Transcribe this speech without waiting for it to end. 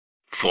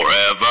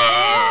Forever.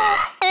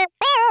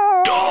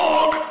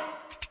 Dog.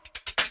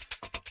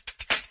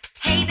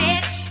 Hey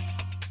bitch,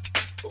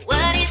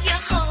 what is your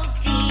whole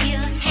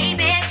deal? Hey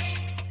bitch,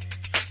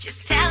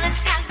 just tell us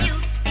how you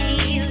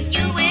feel.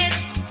 You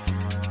wished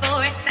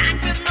for a sign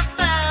from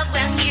above.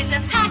 Well, here's a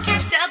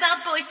podcast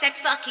about boy sex,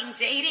 fucking,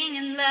 dating,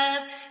 and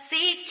love.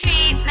 Seek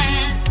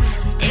treatment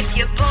if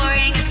you're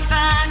boring as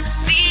fuck.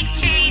 Seek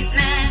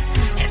treatment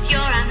if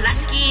you're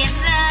unlucky in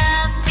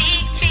love.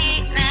 Seek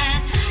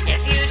treatment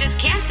if you just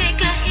can't take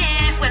a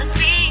hint. Well,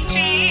 seek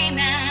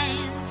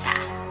treatment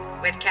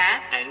with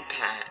Kat and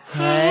Pat.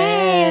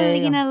 Hey,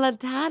 Lina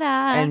Latata.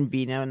 and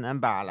Bino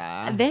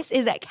Nambala. This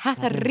is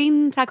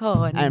Catherine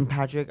Tacon. And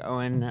Patrick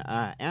Owen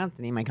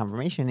Anthony, my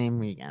confirmation name,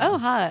 Regan. Oh,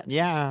 hot.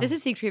 Yeah. This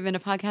is Seek Treatment, a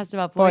podcast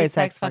about boys, Boy,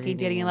 sex, fucking,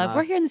 dating, and love.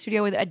 We're here in the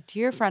studio with a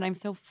dear friend. I'm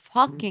so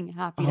fucking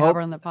happy to have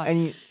her on the podcast.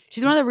 And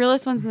She's one of the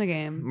realest ones in the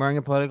game. wearing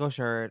a political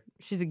shirt.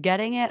 She's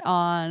getting it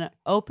on.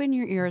 Open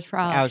your ears for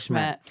Alex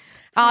Schmidt.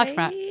 Alex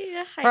Schmidt.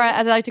 Hi. Or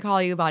as I like to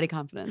call you, Body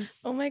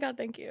Confidence. Oh my God,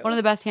 thank you. One of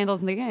the best handles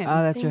in the game.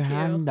 Oh, that's Thank your you.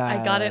 handle.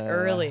 I got it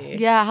early.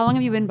 Yeah, how long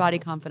have you been body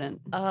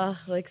confident?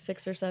 Like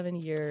 6 or 7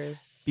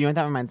 years. You know what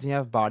that reminds me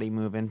of? Body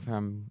moving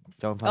from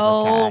Don't Fuck with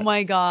Oh Cats.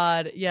 my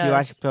God, yes. Do you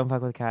watch Don't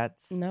Fuck with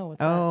Cats? No,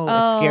 what's Oh,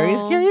 that? it's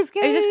scary, scary,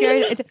 scary. Is it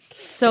scary?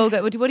 It's so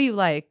good. What do you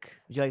like?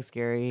 Do you like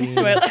scary?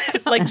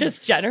 Like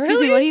just generally?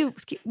 Excuse me, what do you...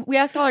 We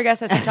ask all our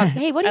guests at TikTok,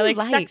 hey, what do I you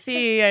like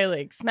sexy, I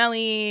like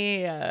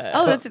smelly.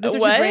 Those are two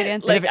what? great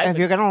answers. But if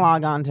you're going to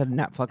log on to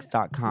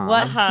Netflix.com,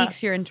 What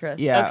piques your interest?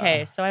 Yeah.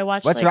 Okay, so I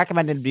watched what's like,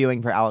 recommended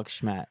viewing for Alex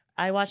Schmidt?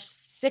 I watched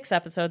 6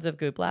 episodes of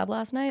Goop Lab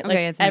last night. Okay, Like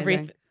it's every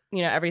amazing.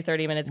 every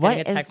 30 minutes What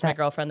getting a is text from my that?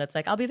 girlfriend that's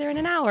like, I'll be there in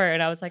an hour.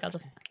 And I was like,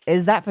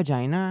 Is that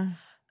vagina?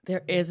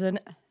 there is an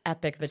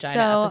epic vagina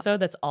So- episode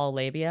that's all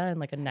labia and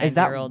like a 9-year-old Is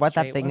that what that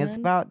straight thing is woman.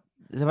 about?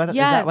 Is that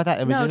Yeah. what that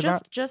image No, is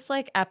about? just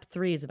like Ep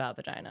 3 is about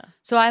vagina.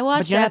 So I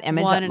watched you know that Ep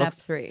image 1 that and Ep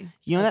looks- 3.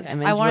 You know that Okay.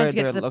 image I wanted where to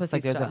get to there the looks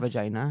like pussy there's a stuff.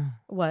 vagina?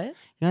 What? You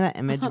know that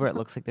image where it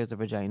looks like there's a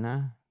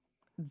vagina?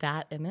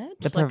 That image?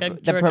 The Like pro- a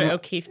the Georgia promo-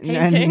 O'Keeffe No,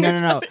 painting? no, or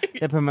no, no. something?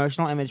 The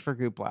promotional image for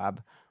Goop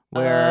Lab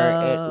where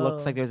it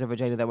looks Oh. like there's a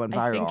vagina that went viral.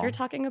 I think you're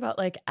talking about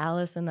like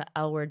Alice and the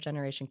L Word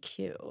Generation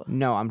Q.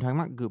 No, I'm talking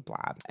about Goop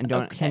Lab. And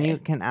don't can Okay. you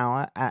can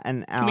Alex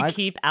and Can Alex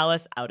we keep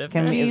Alice out of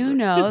Can this? Do we- you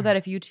know that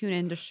if you tune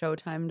into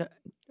Showtime,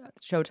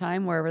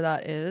 wherever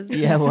that is,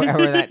 Yeah,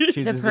 wherever that the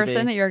chooses to person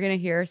that be. you're going to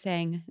hear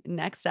saying,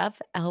 next up,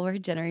 L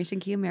Word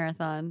Generation Q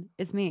Marathon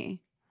is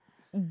me.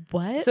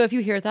 What? So if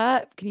you hear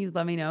that, can you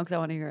let me know? Because I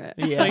want to hear it.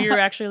 Yeah. So you're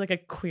actually like a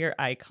queer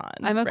icon.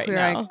 I'm a right queer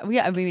now. icon.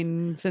 Yeah, I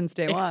mean, since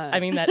day one. I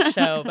mean that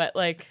show, but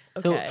like,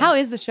 So okay. how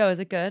is the show? Is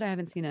it good? I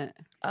haven't seen it.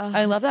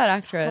 I love that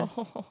it's actress.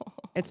 so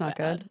It's not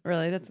bad. good.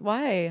 Really? That's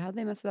why. How'd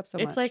they mess it up so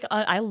much? It's like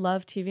I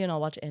love TV and I'll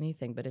watch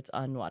anything, but it's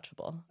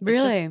unwatchable. It's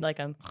Really? just, like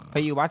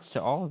But you watched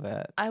all of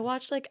it. I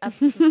watched like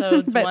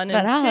episodes But- 1 but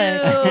and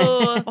Alex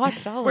 2.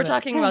 watched all of We're it.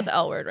 talking about the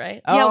L Word,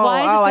 right? Yeah, why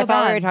is it I so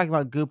thought we bad? were talking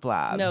about Goop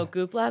Lab. No,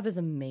 Goop Lab is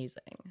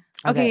amazing.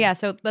 Okay, yeah.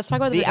 So let's talk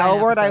about the The vagina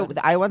L Word, episode.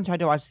 I once tried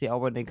to watch the L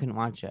Word and I couldn't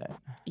watch it.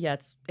 Yeah,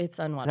 it's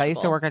unwatchable. 'Cause I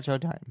used to work at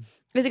Showtime.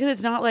 Is it because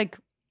it's not like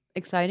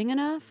exciting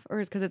enough, or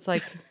is it because it's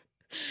like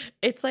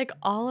It's like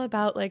all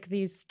about like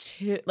these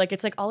two, like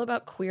it's like all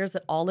about queers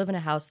that all live in a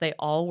house. They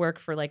all work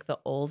for like the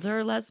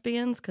older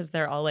lesbians because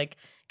they're all like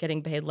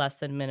getting paid less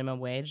than minimum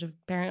wage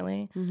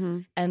apparently.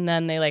 And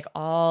then they like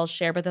all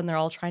share, but then they're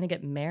all trying to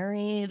get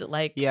married.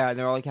 Like Yeah, and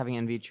they're all like having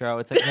in vitro.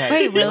 It's like, hey,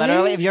 Wait, really?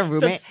 literally, if you have a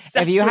It's roommate, obsessed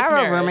if you with have a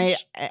marriage.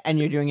 roommate and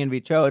you're doing in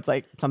vitro, it's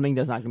like something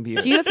does not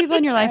compute. do you have people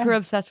in your life who are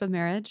obsessed with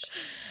marriage?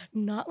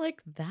 not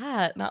like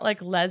that, not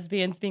like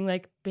lesbians being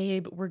like,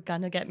 babe, we're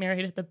gonna get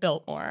married at the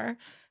Biltmore.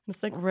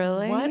 It's like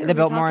Really? What are The we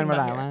Biltmore in talking Rhode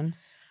about here? Island.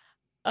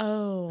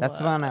 Oh, That's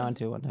the one I went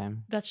to one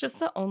time. That's just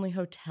the only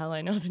hotel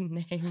I know the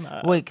name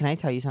of. Wait, can I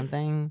tell you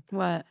something?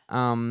 What?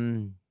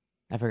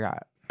 I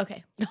forgot.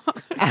 Okay.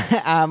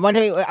 One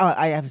time,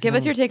 I have. Give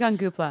us something- your take on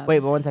Goop Lab. Wait,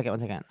 but one second.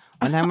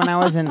 One time when I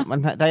was in,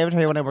 did I ever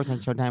tell you when I worked on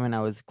Showtime and I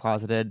was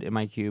closeted in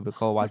my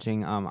cubicle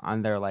watching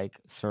on their like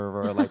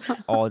server like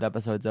old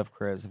episodes of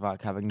Queer as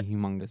Fuck having a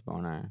humongous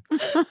boner.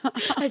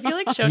 I feel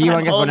like Showtime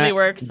Humongous only boner,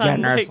 works on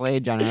generously,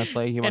 like,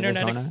 humongous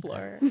Internet boner.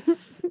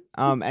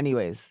 Explorer.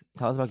 Anyways,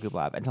 tell us about Goop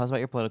Lab and tell us about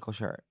your political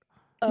shirt.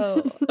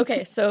 Oh,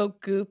 okay. So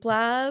Goop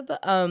Lab.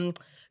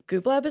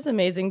 Goop Lab is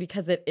amazing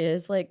because it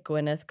is like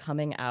Gwyneth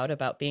coming out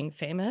about being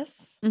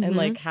famous and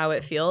like how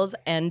it feels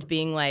and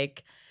being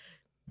like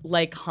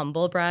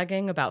humble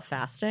bragging about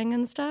fasting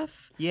and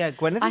stuff. Yeah,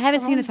 Gwyneth. I is haven't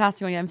seen the someone-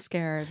 fasting one yet. I'm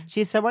scared.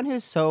 She's someone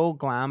who's so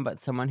glam, but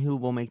someone who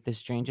will make the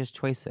strangest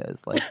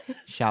choices. Like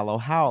Shallow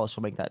Hal,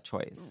 she'll make that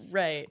choice.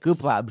 Right.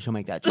 Goop Lab, she'll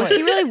make that Was choice.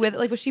 she really with it?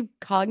 Like, was she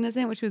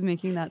cognizant when she was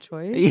making that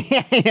choice?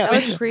 Yeah, I know. That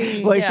was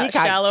pre- Was yeah, she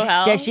Shallow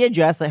Hal. Yeah, she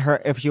addressed like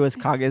her if she was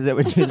cognizant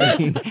when she was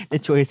making the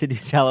choice to do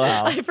Shallow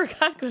Hal. I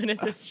forgot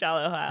Gwyneth is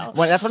Shallow Hal.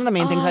 Well, that's one of the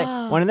main things.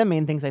 One of the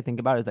main things I think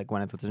about is like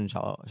Gwyneth was in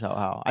Shallow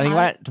Hal. I think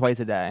about it twice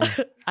a day.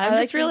 I'm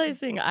like just to-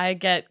 realizing I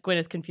get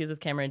Gwyneth confused with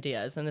Cameron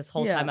Diaz, and this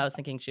whole Yeah. time I was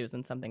thinking she was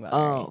in something about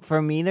Oh,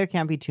 for me, there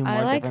can't be two more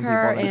I like different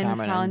her people than in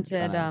Cameron and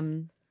Talented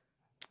Gwyneth.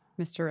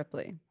 Mr.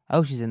 Ripley.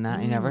 Oh, she's in that.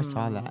 I never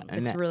saw that.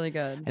 It's really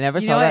good. I never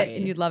you saw know that. It,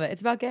 and you'd love it.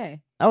 It's about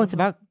gay. Oh, it's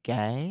about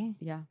gay?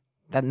 Yeah.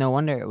 That no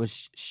wonder it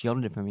was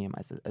shielded from me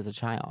as a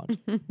child.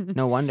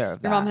 No wonder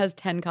of that. Your mom has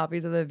 10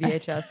 copies of the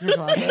VHS in her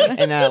closet.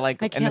 in a I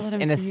can't let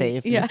him in a see.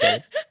 safe. Yeah. In a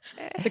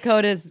safe. The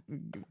code is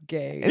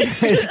gay.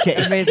 It's gay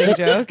Amazing shit.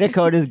 joke. The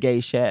code is gay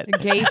shit.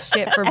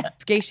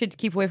 Gay shit to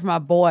keep away from our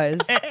boys.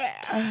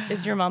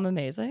 Is your mom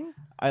amazing?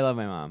 I love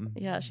my mom.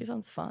 Yeah, she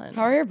sounds fun.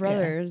 How are your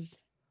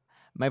brothers?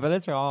 My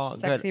brothers are all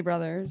Sexy good.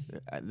 brothers.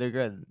 They're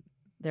good.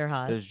 They're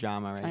hot. There's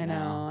drama right I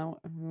now.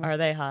 know. Are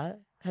they hot?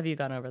 Have you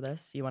gone over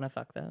this? You want to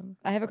fuck them?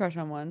 I have a crush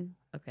on one,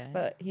 Okay.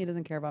 but he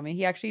doesn't care about me.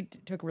 He actually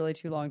took really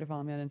too long to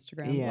follow me on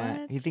Instagram. Yeah,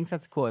 What? he thinks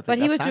that's cool. It's But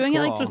like, he was that's doing it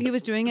cool. he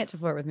was doing it to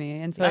flirt with me.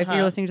 And so if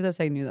you're listening to this,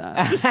 I knew that.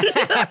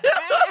 I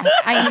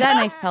I knew that and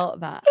I felt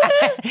that.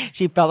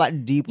 She felt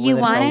that deep You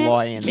within want her it?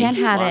 loins. Can't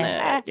have want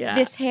it. it. Yeah.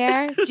 This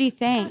hair? Gee,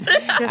 thanks.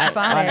 Just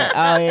bought it.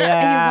 Oh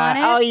yeah. You want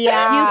it? Oh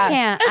yeah. You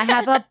can't. I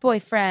have a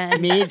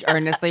boyfriend. Me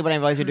earnestly when I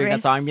realized you're doing that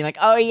Chris. song, being like,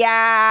 "Oh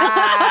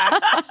yeah."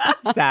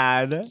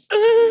 Sad.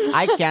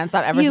 I can't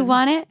stop. Ever You since-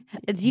 want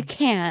it? You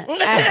can't.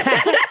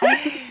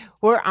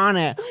 We're on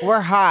it. We're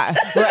hot.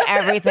 We're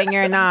everything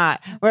you're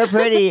not. We're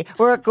pretty.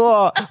 We're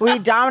cool. We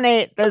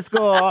dominate the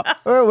school.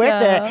 We're with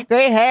Yeah. it.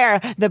 Great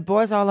hair. The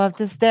boys all love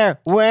to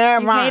stare. We're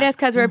You hate us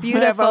because we're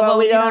beautiful, but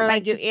we you don't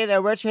like you to-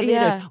 either. We're cheerleaders.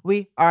 Yeah.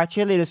 We are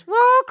cheerleaders. Roll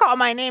call.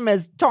 My name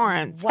is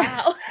Torrance.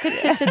 Wow.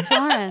 To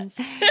Torrance.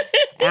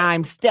 And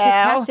I'm still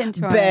Captain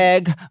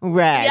Torrance. big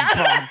red.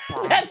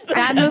 That's the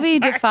That best movie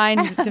part.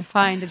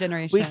 defined a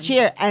generation. We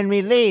cheer and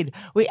we lead.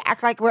 We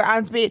act like we're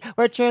on speed.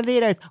 We're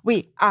cheerleaders.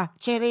 We are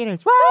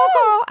cheerleaders. Roll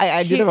call.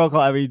 I do the roll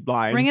call every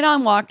line. Bring It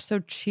On watched, so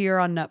Cheer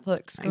on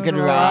Netflix. Good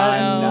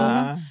run.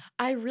 run.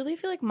 I really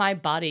feel like my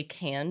body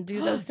can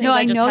do those things. No, I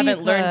I just know you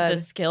haven't learned the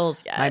could.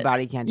 skills yet. My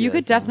body can't do You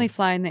those could definitely things.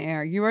 fly in the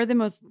air. You are the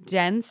most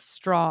dense,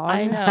 strong.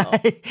 I know.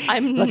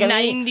 I'm Look at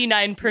me.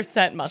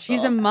 99% muscle.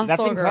 She's a muscle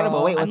That's incredible.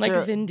 girl. Wait, I'm what's like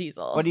your, Vin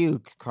Diesel. what do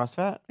you,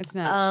 CrossFit? It's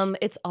not.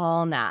 It's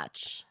all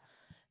natch.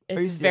 you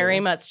It's very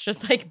serious? much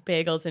just like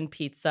bagels and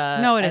pizza.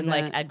 No, it and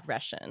like isn't.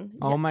 aggression.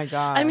 Oh Yeah. my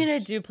god. I mean, I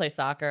do play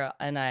soccer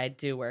and I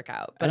do work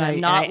out, but And I'm I-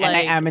 not and like.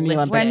 I am in the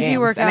Olympic When do Games. you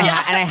work and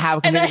out? and I have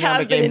and I competed in the have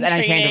Olympic been Games, in and I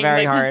trained training,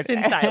 very like, hard.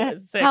 since I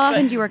was 6. How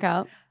often but do you work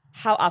out?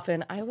 How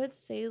often? I would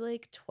say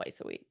like twice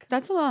a week.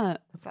 That's a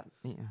lot.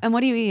 Yeah. And what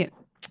do you eat?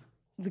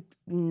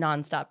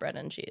 Nonstop bread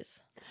and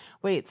cheese.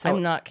 Wait, so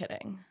I'm not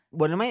kidding.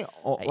 what am I?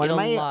 What eat am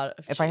a I? lot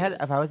of If I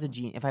cheese. was a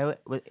genie, if I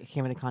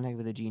came into contact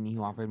with a genie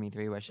who offered me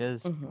 3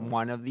 wishes, Mhm.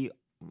 one of the,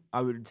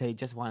 I would say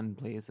just one,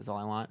 please, is all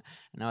I want,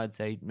 and I would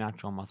say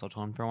natural muscle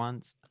tone for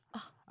once.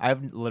 I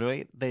have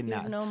literally the You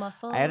have no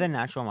muscles. I have the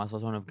natural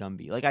muscle tone of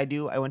Gumby. Like I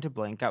do. I went to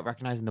Blink, got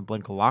recognized in the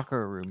Blink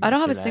locker room. I don't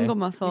have a yesterday. single You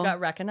muscle. got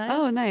recognized.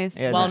 Oh, nice.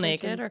 Yeah, While that-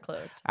 naked or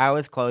clothed? I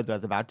was clothed, but I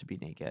was about to be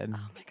naked. Oh my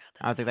god.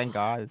 I was like, thank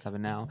God, it's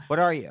happened now. What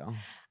are you?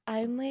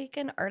 I'm like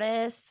an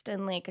artist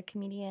and like a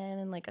comedian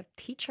and like a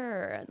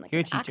teacher and like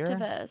You're an a teacher?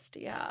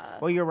 activist. Yeah.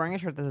 Well, you're wearing a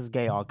shirt that says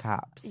 "gay" all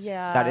caps.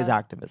 Yeah. that is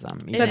activism.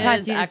 You It But should- Pat,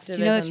 is do you know that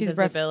activism, she's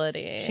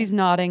visibility. She's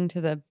nodding to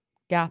the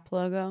Gap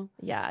logo.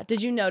 Yeah.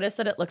 Did you notice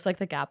that it looks like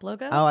the Gap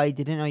logo? Oh, I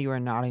didn't know you were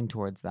nodding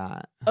towards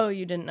that. Oh,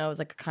 you didn't know it was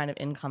like kind of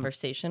in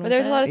conversation. But with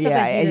there's it? a lot of stuff Yeah,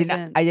 that he I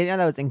doesn't. didn't know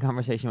that was in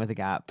conversation with the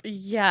Gap.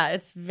 Yeah,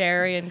 it's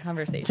very in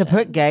conversation. To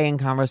put gay in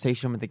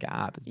conversation with the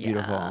Gap is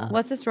beautiful. Yeah.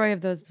 What's the story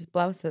of those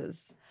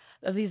blouses?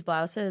 of these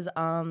blouses,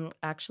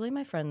 actually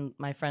my friend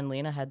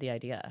Lena had the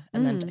idea,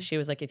 and then she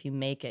was like, if you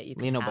make it, you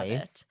can Lena have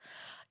Waithe? it.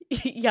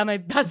 Yeah, my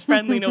best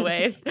friend Lena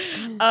Waithe.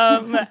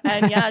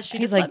 And yeah, she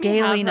He's just like, let me gay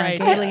have her Lena,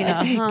 idea. gay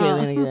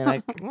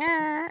Lena.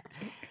 Huh.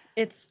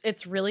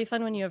 It's really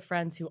fun when you have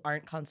friends who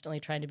aren't constantly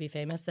trying to be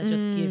famous that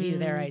just give you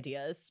their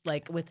ideas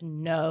like with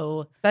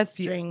no That's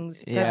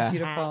strings. Yeah. That's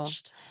beautiful.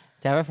 attached.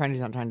 To have a friend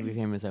who's not trying to be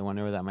famous, I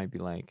wonder what that might be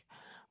like.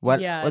 What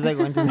Yeah, was I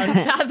going to say?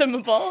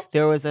 unfathomable.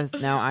 There was this.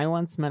 Now, I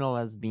once met a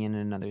lesbian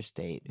in another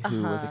state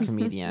who was a Uh-huh.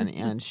 comedian,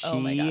 and she.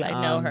 Oh my god,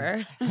 I know her.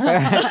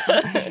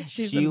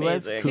 She's she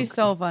was amazing. She's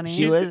so funny.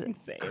 She She's was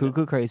insane.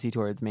 cuckoo crazy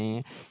towards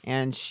me,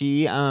 and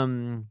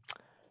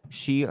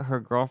her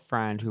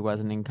girlfriend who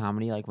wasn't in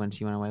comedy, like when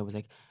she went away, was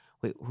like,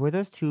 "Wait, who are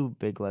those 2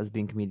 big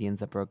lesbian comedians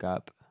that broke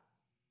up?"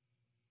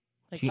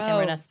 Like She-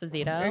 Cameron Oh.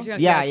 Esposito.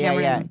 Yeah.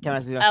 Cameron.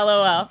 Cameron Esposito.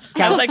 LOL. I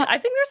Cam- was like, I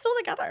think they're still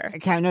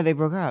together. No, they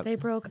broke up. They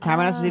broke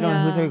Cameron up. Esposito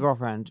and who's her Yeah.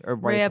 girlfriend or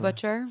Rhea boyfriend?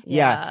 Butcher.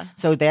 Yeah.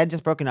 So they had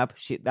just broken up.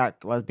 That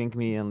lesbian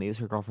comedian leaves.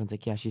 Her girlfriend's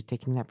like, yeah, she's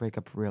taking that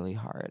breakup really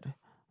hard.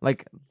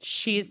 Like,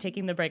 She's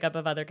taking the breakup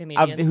of other of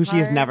comedians. who she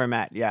has hard. never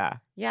met. Yeah.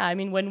 Yeah, I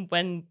mean,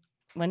 when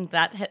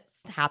that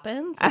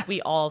happens, like,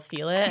 we all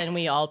feel it and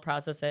we all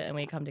process it and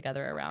we come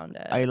together around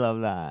it. I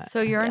love that.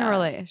 So you're in a Yeah.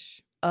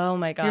 relation. Oh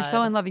my god, You're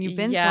so in love and you've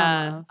been so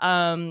in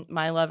love.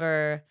 My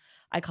lover,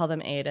 I call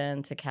them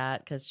Aiden to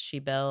Kat because she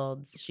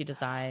builds, she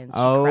designs, she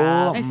Oh,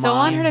 crafts. I so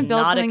want her to She's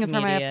build not a something for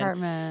my comedian.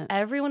 apartment.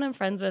 Everyone I'm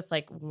friends with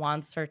like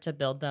wants her to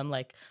build them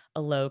like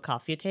a low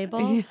coffee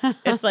table. Yeah.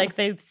 It's like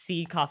they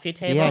see coffee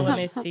table Yeah. when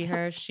they see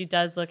her. She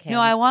does look hands. No,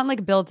 I want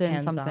like built-in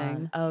hands-on.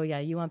 something. Oh yeah,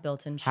 you want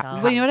built-in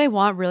shelves. But you know what I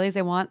want really is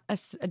I want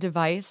a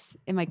device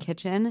in my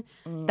kitchen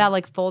that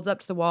like folds up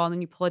to the wall and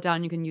then you pull it down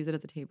and you can use it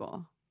as a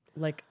table.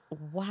 Like,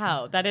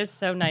 wow, that is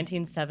so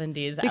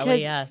 1970s Because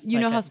LES. you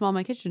know like how a- small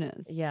my kitchen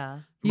is. Yeah.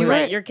 You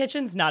Right. were- Your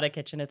kitchen's not a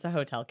kitchen, it's a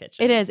hotel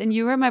kitchen. It is. And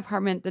you were in my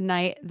apartment the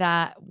night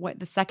that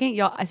the second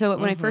y'all. So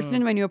when I first Mm-hmm. went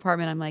into my new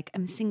apartment, I'm like,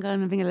 I'm single,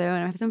 I'm living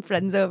alone, I have some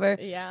friends over.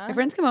 Yeah. My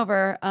friends come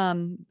over.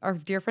 Our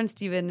dear friend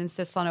Steven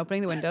insists on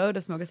opening the window to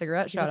smoke a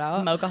cigarette. She's Shout a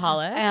out.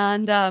 smokeaholic.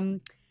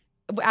 And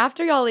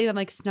after y'all leave, I'm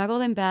like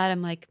snuggled in bed.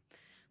 I'm like,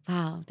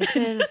 wow, this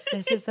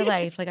is the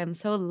life. Like I'm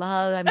so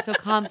loved. I'm so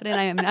confident.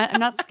 I'm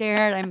not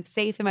scared. I'm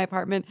safe in my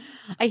apartment.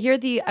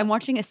 I'm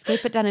watching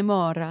Escape at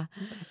Dannemora,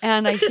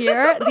 and I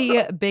hear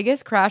the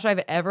biggest crash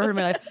I've ever heard in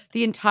my life.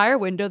 The entire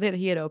window that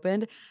he had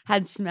opened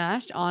had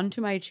smashed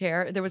onto my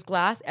chair. There was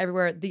glass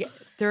everywhere.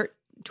 There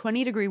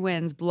 20-degree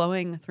winds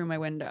blowing through my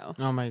window.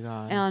 Oh my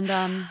god. And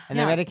then we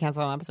had to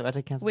cancel an episode. We had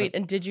to cancel. Wait,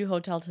 and did you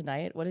hotel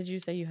tonight? What did you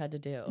say you had to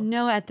do?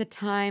 no, at the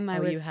time I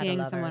Oh, you was had a seeing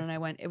lover. someone, and I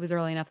went. It was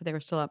early enough that they were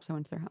still up, so I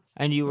went to their house.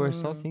 And you were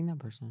still seeing that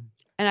person.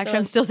 And actually, So-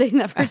 I'm still dating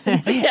that person.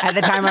 At the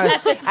time, I was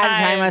At the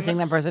time. seeing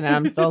that person, and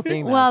I'm still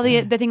seeing that. Well,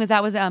 the thing was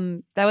that was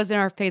in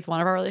our phase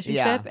one of our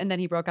relationship, Yeah. and then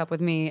he broke up with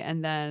me,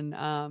 and then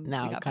now we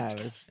it got kind back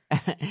of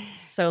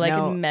is. So, like,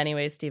 No. in many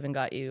ways, Steven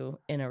got you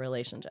in a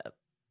relationship.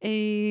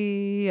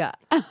 yeah.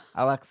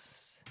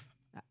 Alex,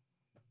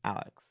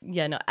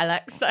 Yeah, no,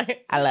 Alex.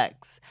 Sorry.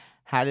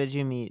 how did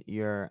you meet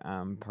your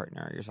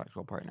partner, your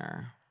sexual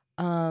partner?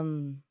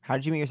 How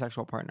did you meet your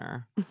sexual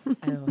partner?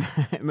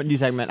 New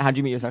segment. How did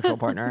you meet your sexual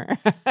partner?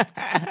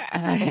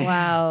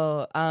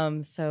 Wow.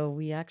 So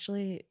we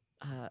actually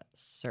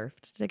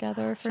surfed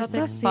together for Shut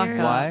the 6 fuck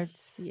years. up.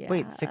 What? Yeah.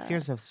 Wait, 6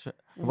 years of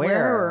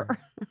where?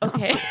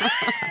 Okay.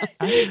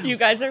 You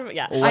guys are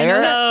yeah.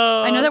 Where?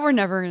 I know that we're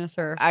never gonna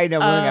surf. I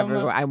know.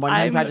 I one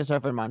time I'm- tried to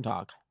surf in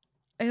Montauk.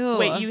 Ew.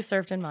 Wait, you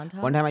surfed in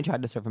Montauk? One time I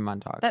tried to surf in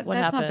Montauk. What What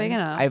that's not big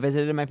happened? enough. I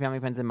visited my family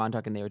friends in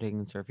Montauk, and they were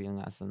taking surfing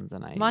lessons.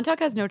 And I Montauk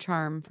has no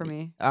charm for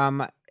me.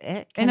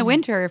 it In the can-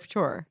 winter, for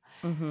sure.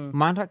 Mm-hmm.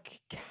 Montauk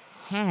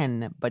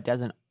can, but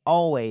doesn't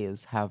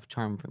always have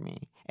charm for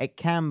me. It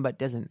can, but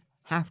doesn't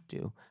have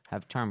to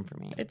have charm for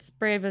me. It's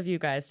brave of you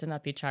guys to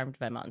not be charmed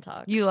by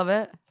Montauk. You love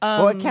it.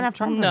 Well, it can have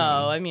charm for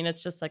No, me. I mean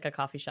it's just like a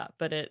coffee shop,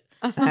 but it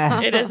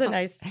is a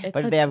nice. It's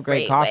But a they have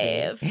great coffee.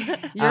 wave.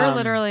 You're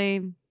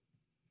literally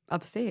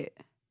upstate.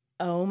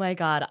 Oh my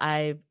god,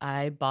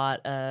 I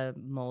bought a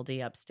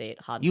moldy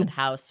upstate haunted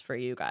house for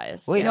you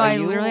guys. Wait, no, are I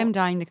you literally am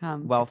dying to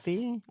come.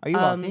 Wealthy? Are you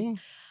Um, wealthy?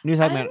 New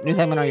segment. New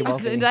segment. Are you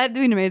wealthy? That'd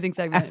be an amazing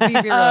segment. Be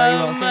real, are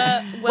you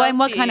wealthy? Well, and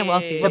what kind of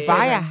wealthy? To What's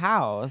buy your a flavor?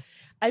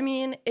 house. I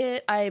mean,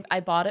 I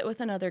bought it with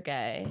another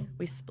gay.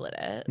 We split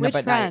it. No, Which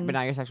but friend? But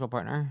not your sexual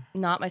partner.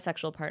 Not my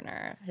sexual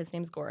partner. His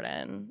name's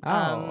Gordon.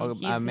 Oh, a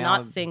he's male-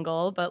 not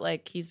single, but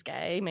like he's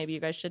gay. Maybe you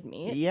guys should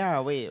meet.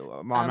 Yeah. Wait.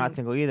 Well, I'm not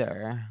single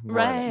either.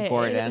 right.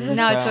 Gordon.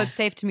 No, so it's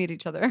safe to meet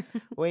each other.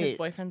 His wait.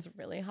 boyfriend's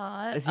really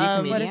hot. Is he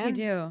a What does he Comedian?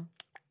 do?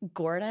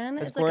 Gordon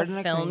Is is Gordon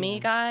like a a filmy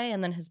comedian? guy,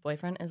 and then his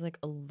boyfriend is like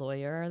a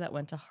lawyer that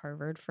went to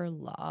Harvard for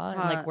law and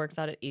like Hot. works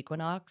out at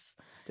Equinox.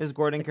 Does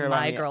Gordon It's care like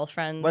about my me?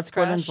 girlfriend's. What's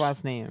Gordon's crush.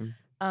 last name?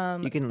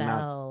 You can now-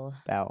 Bell.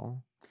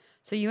 Bell.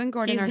 So you and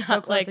Gordon He's are so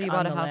not, close like, that you on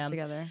bought a the house lam.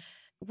 together.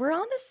 We're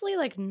honestly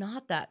like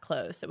not that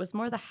close. It was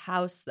more the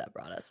house that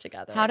brought us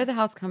together. How did the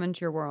house come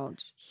into your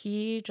world?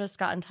 He just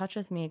got in touch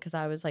with me because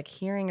I was like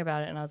hearing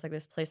about it, and I was like,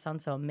 "This place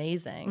sounds so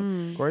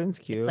amazing." Gordon's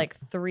cute. It's like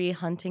 3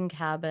 hunting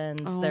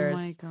cabins. Oh There's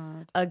my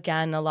god!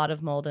 again a lot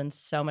of mold and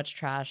so much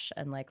trash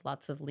and like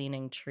lots of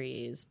leaning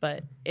trees.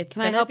 But it's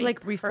Can I gonna help be like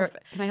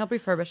perfect. Can I help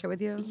refurbish it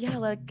with you? Yeah,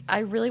 like I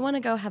really want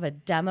to go have a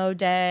demo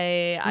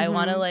day. I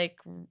want to like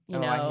you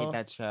know. I hate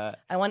that shit.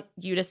 I want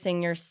you to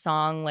sing your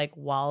song like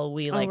while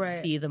we like right.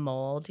 see the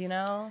mold. You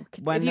know.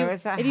 When if you, there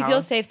is a if you feel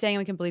house- safe saying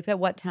we can bleep it,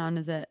 what town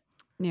is it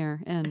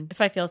near? In If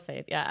I feel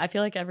safe, yeah. I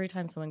feel like every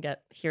time someone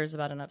hears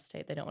about an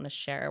upstate, they don't want to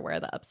share where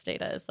the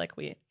upstate is. Like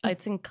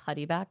it's in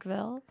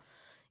Cuddybackville,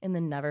 in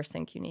the Never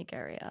Sink Unique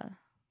area.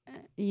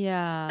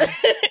 yeah.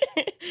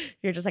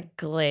 You're just like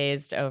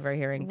glazed over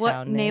hearing What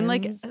town name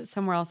like names.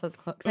 somewhere else that's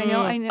close? I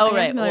know. Oh I am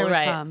right, familiar well, with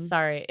right. some.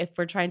 Sorry, if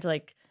we're trying to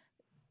like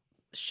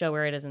show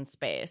where it is in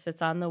space,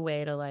 it's on the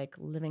way to like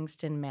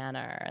Livingston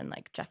Manor and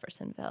like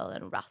Jeffersonville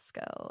and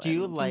Roscoe. Do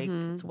you and- like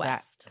It's that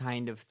west.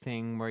 kind of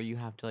thing where you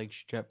have to like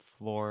strip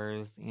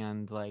floors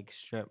and like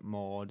strip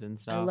mold and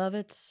stuff? I love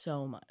it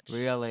so much.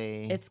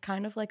 Really? It's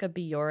kind of like a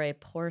Biore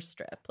pore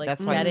strip. Like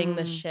That's why- getting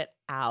the Mm. shit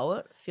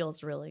out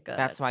feels really good.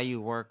 That's why you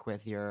work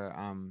with your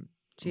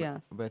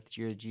GF. with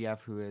your GF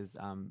who is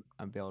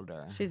a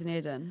builder. She's an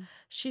Aiden.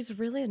 She's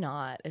really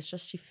not. It's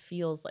just she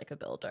feels like a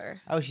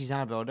builder. Oh, she's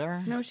not a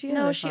builder? No, she is.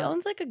 No, I she thought.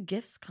 owns like a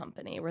gifts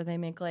company where they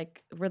make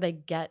where they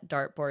get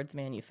dartboards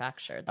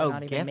manufactured. They're Oh,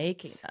 not gifts? even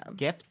making them.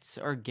 Gifts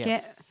or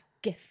gifts?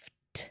 Gifts.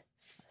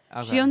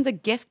 Okay. She owns a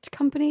gift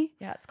company.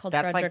 Yeah, it's called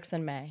That's like- Fredericks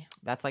and May.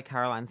 That's like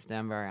Caroline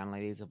Stanbury on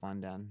Ladies of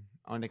London.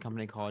 Owned a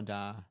company called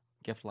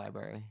Gift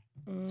Library.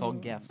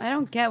 Sold gifts. I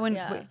don't get when.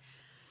 Yeah.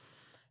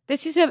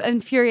 This used to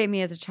infuriate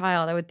me as a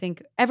child. I would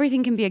think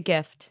everything can be a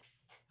gift.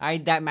 I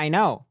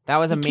know. That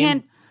was a You main.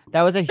 can't-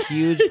 That was a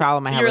huge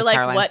problem I had You were with like,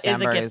 Caroline what is a gift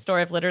Stanbury's. store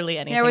if literally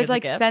anything There was is a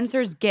like gift?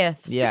 Spencer's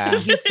Gifts Yeah.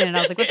 in Houston, and I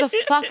was like, "What the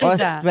fuck Well, is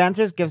that?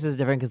 Spencer's Gifts is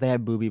different because they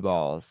had booby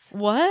balls.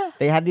 What?"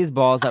 They had these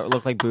balls that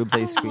looked like boobs that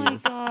you Oh my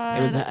squeezed. God.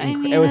 It was I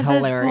mean, it was at this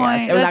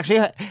hilarious. point,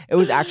 It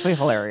was actually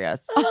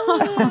hilarious.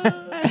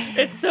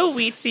 It's so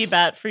weetsy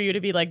bet for you to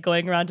be like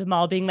going around to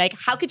mall being like,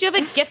 how could you have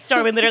a gift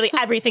store when literally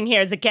everything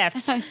here is a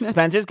gift?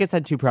 Spencer's Gifts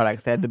had two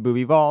products. They had the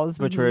booby balls,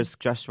 which Mm-hmm. were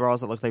stretch balls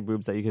that looked like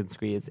boobs that you could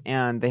squeeze,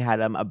 and they had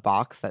a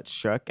box that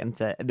shook and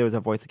said there was a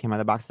voice that came out of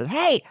the box that said,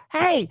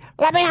 "Hey,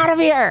 let me out of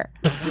here!"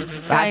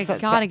 I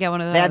gotta get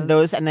one of those. They had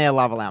those, and they had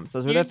lava lamps.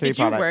 Those were the three Did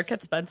products. you work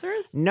at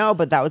Spencer's? No,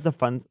 but that was the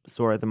fun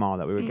store at the mall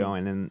that we would go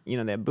in, and they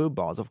had boob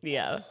balls. Of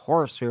Yeah.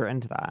 course, we were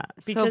into that.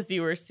 Because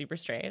you were super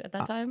straight at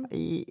that time?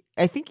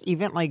 I think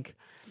even like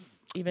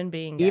Even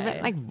being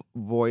gay.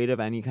 void of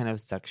any kind of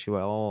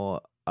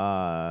sexual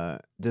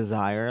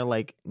desire,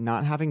 like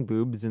not having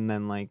boobs and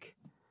then like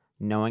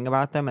knowing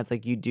about them, it's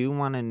like you do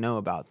want to know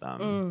about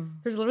them.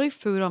 There's literally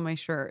food on my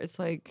shirt. It's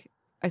like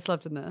I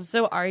slept in this.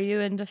 So are you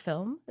into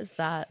film? Is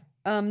that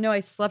No, I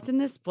slept in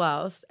this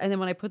blouse, and then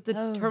when I put the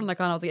Oh. turtleneck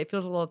on, I was like, it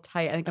feels a little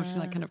tight. I think I'm just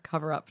gonna like kind of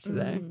cover up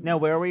today. No,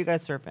 where were you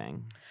guys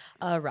surfing?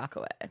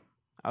 Rockaway?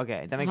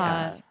 Okay, that makes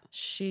Hot. sense.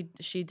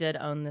 She did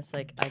own this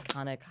like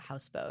iconic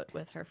houseboat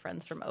with her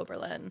friends from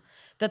Oberlin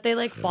that they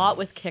like bought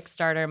with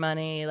Kickstarter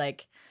money,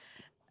 like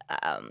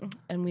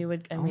and we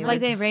would Like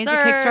they raised a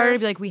Kickstarter to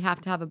be like, we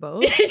have to have a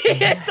boat,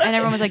 Yes. and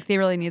everyone was like, they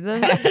really need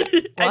this.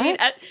 I mean,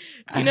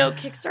 What?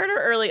 Kickstarter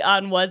early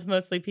on was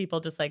mostly people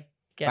just like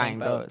getting Buying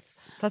boats.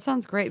 boats. That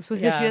sounds great. So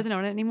Yeah. she doesn't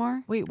own it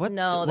anymore. Wait, what?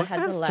 No, they what had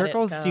kind to of let it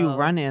circles do you go.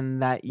 run in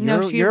that No,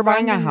 you're she you're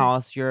buying a runs-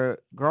 house, your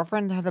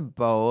girlfriend had a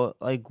boat?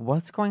 Like,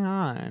 what's going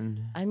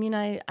on? I mean,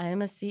 I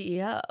am a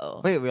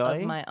CEO. Wait,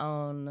 really? Of my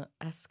own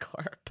S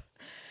corp.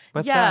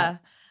 What's yeah.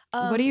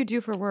 that? What do you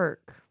do for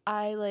work?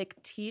 I like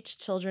teach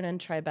children in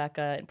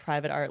Tribeca in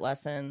private art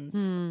lessons.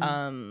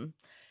 Hmm.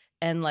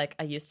 And like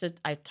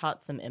I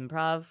taught some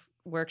improv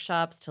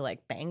workshops to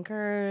like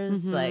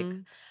bankers, Mhm. like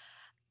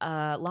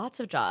lots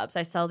of jobs.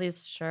 I sell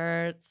these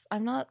shirts.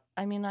 I'm not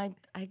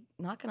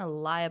gonna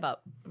lie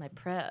about my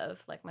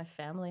priv. Like my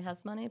family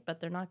has money, but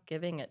they're not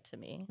giving it to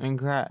me.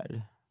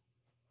 Incred.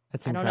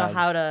 That's I don't know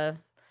how to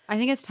I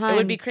think it's time. it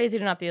would be crazy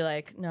to not be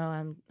like, no,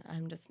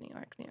 I'm just New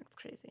York. New York's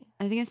crazy.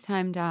 I think it's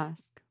time to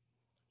ask.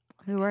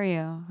 Who are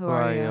you? Who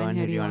are you and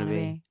who do you want wanna to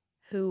be?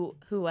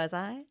 Who was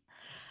I?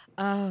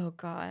 Oh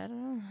God.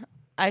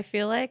 I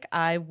feel like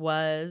I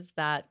was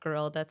that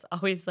girl that's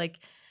always like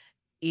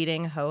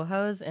eating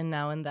ho-hos and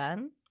now and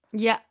then.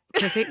 Yeah,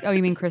 Chrissy. Oh,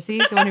 you mean Chrissy,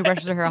 the one who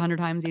brushes her hair 100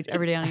 times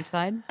every day on each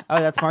side? Oh,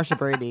 that's Marsha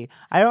Brady.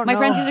 I don't My know.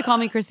 friends used to call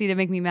me Chrissy to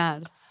make me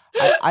mad.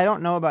 I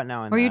don't know about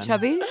now and Were you then.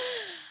 chubby?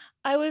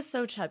 I was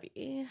so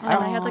chubby. And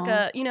I had like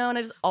a, and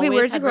I just Wait, always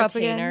where'd you had grow up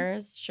again?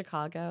 retainers,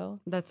 Chicago.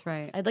 That's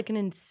right. I had like an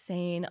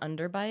insane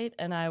underbite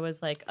and I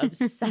was like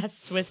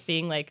obsessed with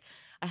being like,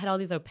 I had all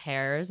these au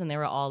pairs and they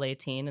were all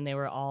 18 and they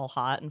were all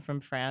hot and from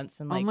France.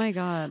 And like, Oh my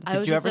God. I Did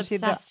was you just ever see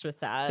the- obsessed with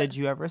that. Did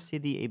you ever see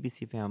the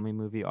ABC Family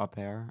movie Au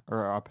Pair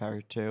or Au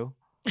Pair 2?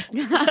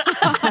 No,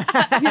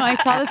 I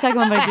saw the second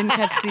one, but I didn't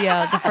catch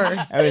the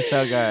first. It was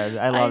so good.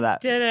 I love that.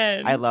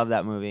 Didn't. I love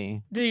that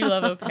movie. Do you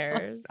love au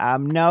pairs?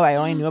 No, I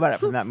only knew about it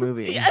from that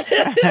movie.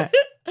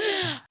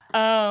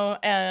 Oh,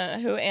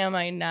 and who am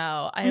I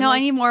now? No, I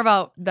need more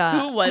about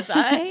that. Who was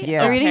I?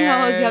 Yeah. You're eating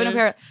ho-hos, you have an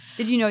Pairs. pair.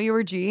 Did you know you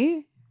were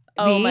G?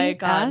 Oh V, my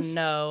God, S?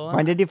 no.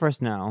 When did you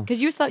first know?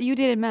 Because you thought you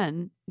dated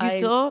men. You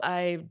still?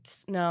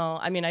 No.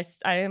 I mean, I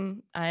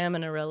am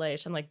in a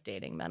relation. I'm like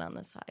dating men on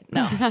the side.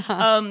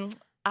 No.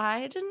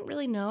 I didn't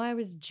really know I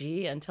was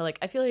G until like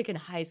I feel like in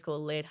high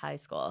school, late high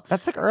school.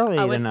 That's like early.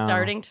 I was to know.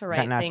 starting to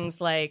write Not-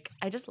 things like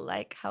I just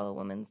like how a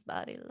woman's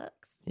body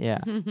looks. Yeah.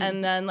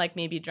 And then like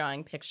maybe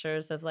drawing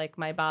pictures of like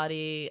my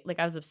body. Like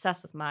I was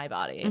obsessed with my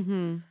body.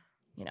 Mm-hmm.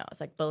 You know, it's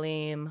like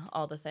bulim,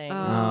 all the things.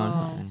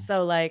 Oh. Okay.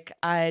 So like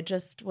I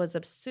just was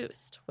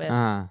obsessed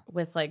Uh,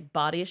 with like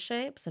body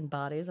shapes and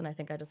bodies, and I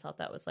think I just thought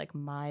that was like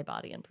my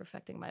body and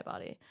perfecting my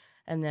body.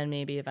 And then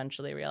maybe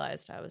eventually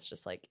realized I was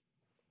just like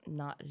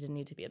I didn't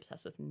need to be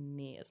obsessed with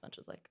me as much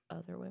as like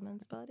other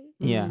women's bodies.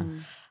 yeah.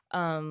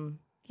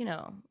 You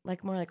know,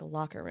 like more like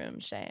locker room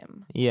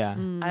shame. Yeah.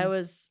 Mm. I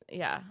was,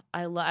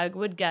 I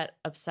would get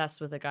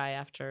obsessed with a guy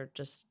after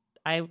just,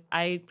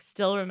 I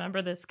still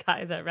remember this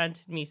guy that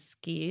rented me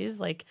skis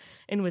like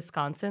in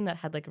Wisconsin that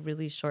had like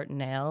really short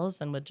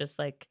nails and would just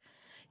like,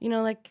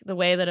 like the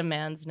way that a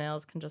man's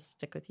nails can just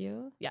stick with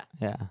you. Yeah.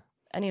 Yeah.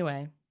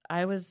 Anyway,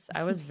 I was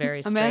very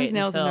A straight man's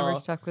nails have never until,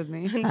 stuck with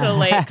me. until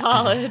late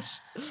college.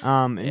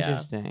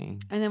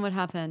 Interesting. And then what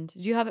happened?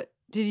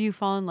 Did you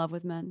fall in love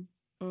with men?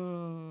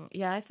 Yeah,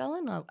 Yeah, I fell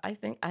in love. I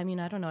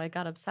don't know. I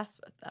got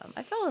obsessed with them.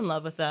 I fell in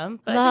love with them.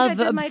 But I Love, think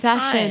I did my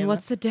obsession. time.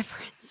 What's the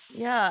difference?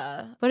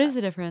 Yeah. What is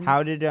the difference?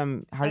 How did you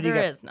There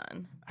get is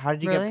none. how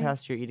did you Really? get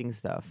past your eating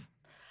stuff?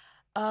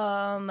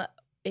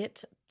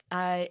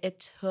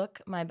 It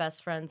took my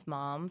best friend's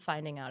mom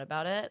finding out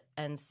about it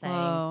and saying,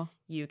 Whoa.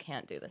 you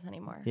can't do this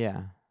anymore.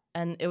 Yeah.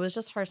 And it was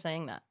just her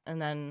saying that.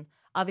 And then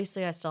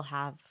obviously I still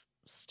have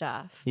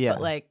stuff. Yeah.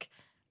 But like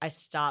I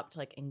stopped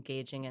like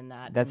engaging in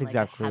that. That's in, like,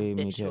 exactly a me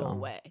habitual too.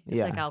 way. It's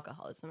Yeah. like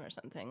alcoholism or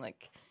something.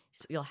 Like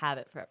you'll have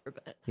it forever.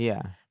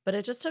 Yeah. But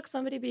it just took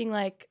somebody being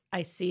like,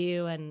 I see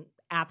you and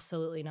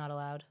absolutely not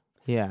allowed.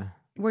 Yeah.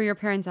 Were your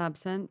parents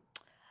absent?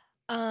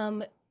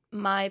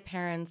 My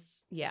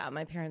parents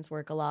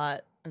work a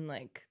lot and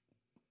like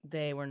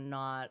they were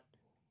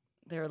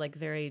like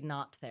very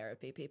not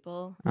therapy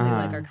people. They like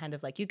Uh-huh. are kind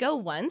of like, you go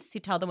once,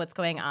 you tell them what's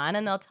going on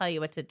and they'll tell you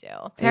what to do.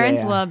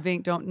 Parents Yeah. love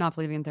not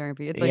believing in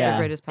therapy. It's like Yeah. their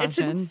greatest It's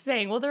passion.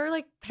 insane. Well, they're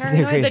like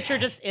paranoid great. that you're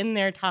just in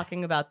there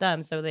talking about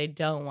them, so they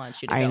don't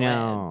want you to go I in.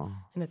 know.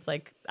 And it's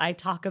like, I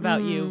talk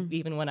about you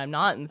even when I'm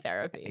not in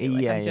therapy.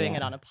 Like Yeah, I'm doing yeah.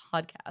 it on a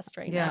podcast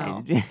right Yeah.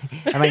 now.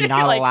 Am I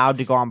not Like- allowed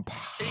to go on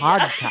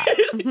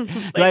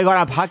podcasts? Do I go on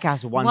a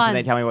podcast once and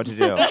they tell me what to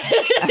do?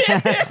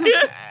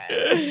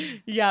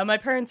 Yeah, my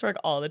parents work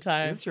all the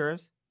time. Is this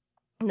yours?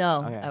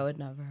 No, Okay. I would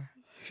never.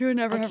 You would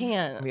never I have.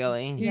 can't.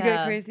 Really? You Yeah.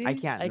 get crazy? I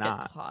can't I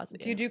not. get quasi.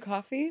 Do you do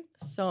coffee?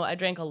 So I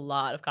drank a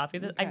lot of coffee.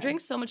 I Okay.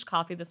 drank so much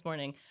coffee this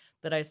morning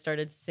that I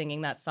started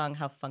singing that song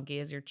 "How Funky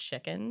Is Your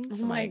Chicken"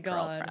 to Oh my my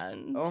God.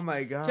 girlfriend. Oh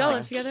my god. Do y'all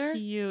live together?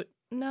 Cute.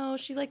 No,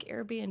 she like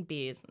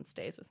Airbnbs and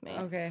stays with me.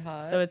 Okay,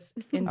 hot. So it's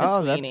in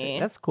Oh, betweeny.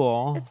 that's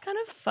cool. It's kind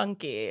of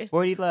funky.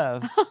 Where do you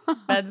live?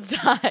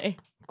 Bed-Stuy.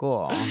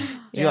 Cool. Do you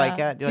Yeah. like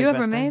it? do you like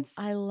have Bed-Stuy? roommates?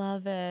 I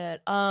love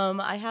it.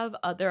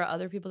 There are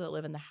other people that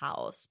live in the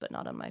house, but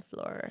not on my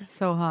floor.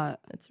 So hot.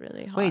 It's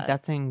really hot. Wait,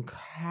 that's yeah.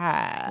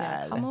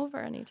 incredible. Come over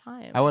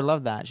anytime. I would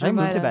love that. Should I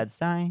move to Invited.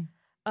 Bed-Stuy?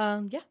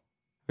 Yeah.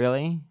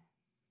 Really?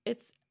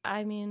 It's.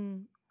 I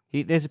mean,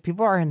 There's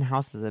people are in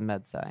houses in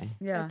Bed-Stuy.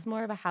 Yeah. it's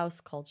more of a house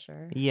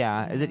culture.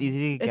 Yeah. Is it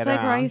easy to It's get like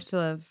around? where I used to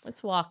live.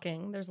 It's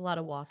walking. There's a lot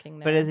of walking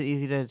there. But is it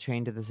easy to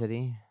train to the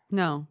city?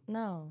 No.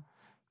 No.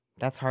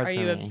 That's hard Are for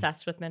you me.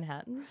 obsessed with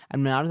Manhattan?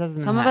 I'm not obsessed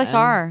with Some of us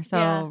Manhattan. are. So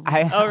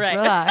Yeah. Oh, right.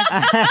 relax.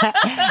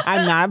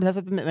 I'm not obsessed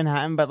with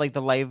Manhattan, but like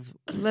the life,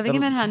 Living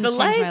in Manhattan The changed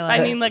life. my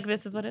life. I mean, like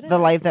this is what it is. the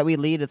life that we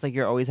lead. It's like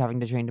you're always having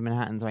to train to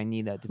Manhattan, so I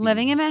need that to be.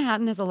 Living in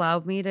Manhattan has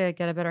allowed me to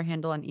get a better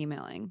handle on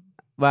emailing.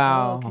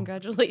 Wow. Oh,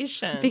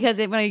 congratulations. Because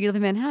when I live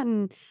in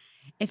Manhattan,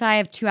 if I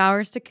have 2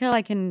 hours to kill,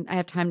 I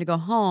have time to go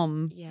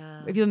home.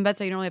 yeah. If you live in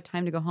Bed-Stuy, you don't really have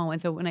time to go home.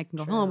 And so when I can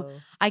go home, True.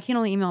 I can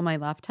only email on my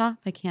laptop.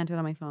 I can't do it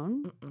on my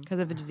phone Mm-mm. because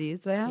of a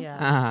disease that I have. Yeah.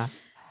 Uh-huh.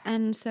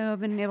 And so I've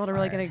been able to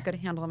really get a good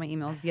handle on my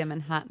emails via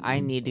Manhattan. I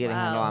need to get a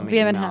handle Wow. on my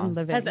Via emails. Manhattan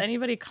living. Has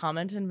anybody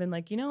commented and been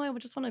like, I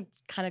would just want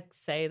to kind of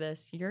say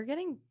this. You're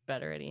getting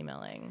better at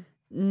emailing.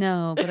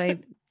 No, but I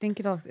think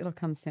it'll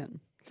come soon.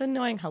 It's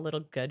annoying how little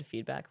good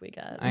feedback we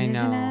get. I Isn't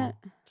know.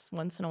 it? Just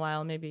once in a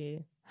while,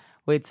 maybe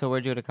Wait, so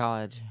where'd you go to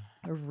college?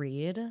 a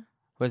read.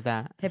 What's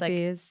that? It's like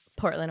Hippies.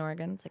 Portland,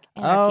 Oregon. It's like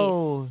anarchy,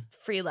 Oh.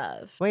 free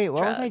love. Wait,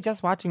 what was I drugs.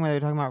 just watching where they were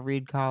talking about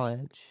Reed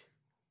College?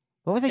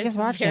 What was I It's just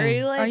watching?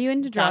 very like Are you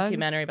into drugs?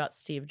 documentary about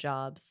Steve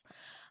Jobs.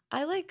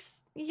 I like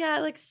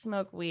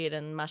smoke weed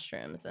and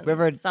mushrooms and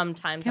River-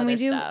 sometimes Can other we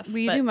do? stuff. Will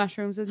you but do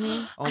mushrooms with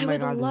me? Oh I my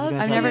would god, this is love gonna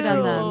I've tell never me done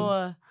everything.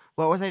 them.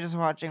 What was I just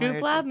watching? when Goop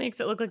they- Lab makes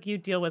it look like you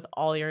deal with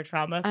all your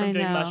trauma I from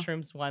doing know.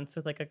 mushrooms once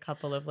with like a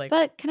couple of like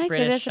But can I say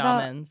British this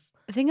about shamans.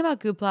 the thing about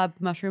Goop Lab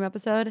mushroom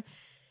episode?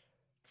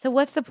 So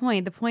what's the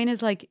point? The point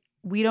is like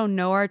we don't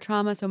know our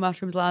trauma, so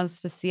mushrooms allow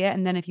us to see it,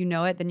 and then if you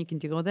know it, then you can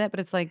deal with it. But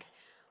it's like,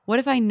 what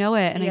if I know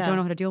it and I Yeah. don't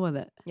know how to deal with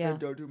it? Yeah.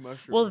 Don't do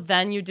mushrooms. Well,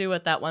 then you do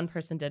what that one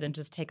person did and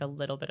just take a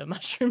little bit of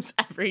mushrooms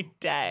every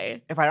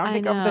day. if I don't I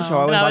think of the know. show,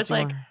 I was, And I was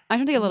watching like, more- I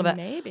should take a little bit.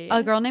 Maybe.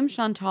 A girl named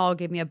Chantal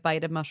gave me a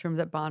bite of mushrooms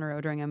at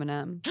Bonnaroo during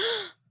Eminem.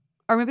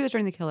 Or maybe it was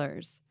during The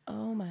Killers.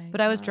 Oh my!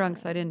 But I was drunk,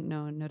 so I God.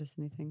 didn't notice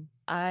anything.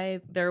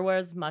 There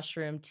was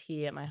mushroom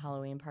tea at my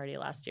Halloween party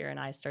last year, and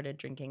I started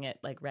drinking it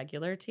like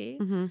regular tea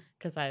Mm-hmm.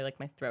 because I like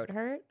my throat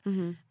hurt,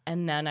 Mm-hmm.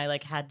 and then I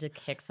like had to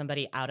kick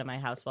somebody out of my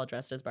house while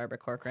dressed as Barbara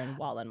Corcoran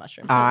while on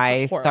mushrooms. It was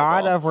I horrible.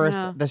 thought of where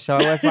No. the show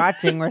I was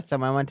watching where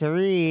someone went to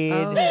read.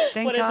 Oh,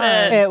 thank What is God.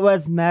 it? It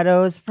was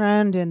Meadows'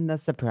 friend in The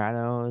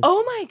Sopranos.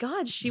 Oh my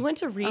God, she went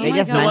to read. They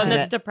just the one mentioned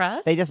that's it.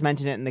 depressed. They just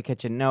mentioned it in the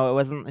kitchen. No, it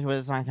wasn't. It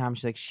was on camera.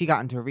 She's like, she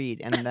got into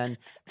Reed, and then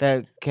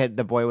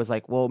the boy was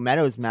like, well,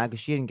 Meadows mad because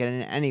she didn't get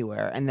in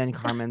anywhere, and then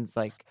Carmen's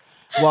like,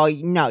 well,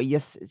 no,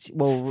 yes,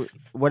 well,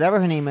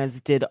 whatever her name is,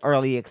 did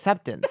early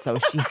acceptance, so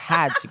she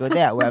had to go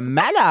there. Where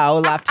Meadow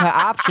left her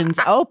options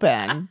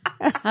open.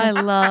 I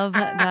love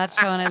that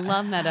show, and I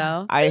love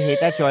Meadow. I hate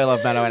that show. I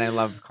love Meadow, and I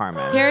love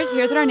Carmen. Here's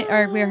what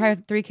our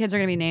 3 kids are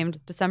going to be named: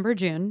 December,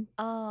 June,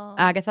 Oh.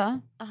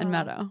 Agatha, Uh-huh. and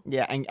Meadow.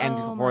 Yeah, and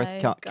Oh fourth, my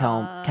Kel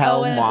God.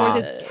 Oh, and the Moi.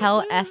 fourth is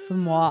Kel F.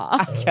 Moi.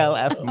 Kel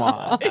F.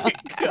 Moi.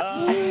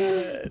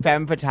 God.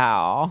 Femme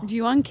fatale. Do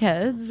you want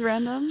kids,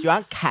 random? Do you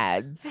want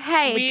kids?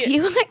 Hey, We- do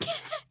you want kids?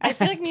 I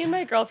feel like me and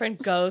my girlfriend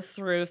go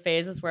through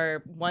phases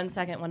where 1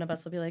 second one of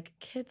us will be like,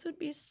 kids would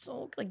be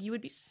so, like, you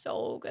would be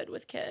so good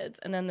with kids.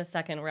 And then the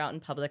second we're out in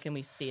public and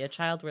we see a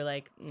child, we're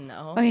like,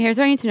 no. Okay, here's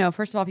what I need to know.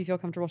 First of all, if you feel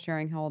comfortable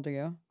sharing, how old are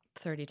you?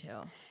 32.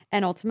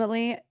 And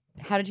ultimately,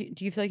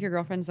 do you feel like your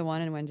girlfriend's the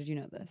one, and when did you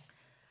know this?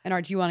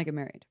 And do you want to get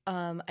married?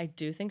 I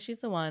do think she's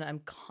the one. I'm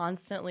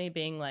constantly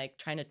being like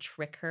trying to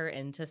trick her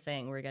into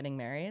saying we're getting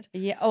married.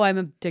 Yeah. Oh, I'm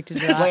addicted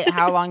to that. Wait,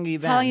 how long have you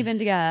been? How long have you been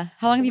together?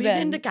 How long have you We've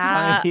been? been together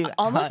How-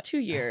 almost 2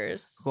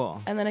 years.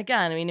 Cool. And then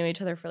again, we knew each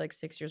other for like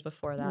 6 years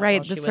before that. Right,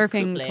 while the she was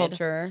surfing coupled.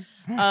 culture.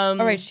 Oh,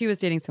 Oh, right, she was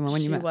dating someone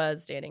when you she met.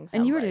 was dating somebody.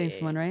 And you were dating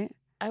someone, right?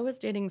 I was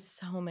dating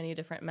so many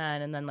different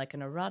men, and then like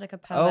an erotica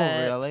Oh,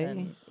 poet. really?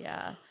 And,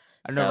 yeah.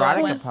 An So I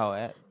erotica went-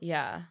 poet.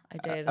 Yeah, I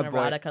dated a an boy-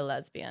 erotica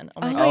lesbian.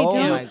 Oh my Oh, god, you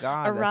Oh do? my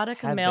god. that's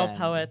erotica male heaven.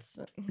 poets.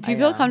 Do you I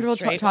feel know. comfortable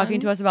Straight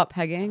talking to ones? us about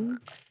pegging?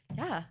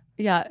 Yeah.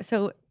 Yeah.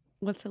 So,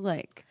 what's it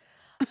like?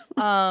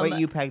 Wait,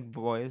 you pegged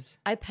boys?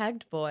 I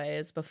pegged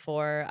boys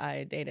before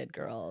I dated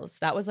girls.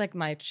 That was like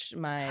my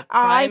I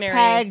primary.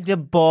 pegged a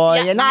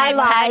boy Yeah, and I you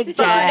liked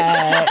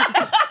pegged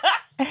it.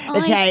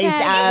 The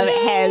taste of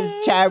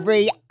his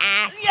cherry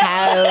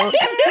asshole.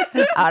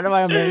 I don't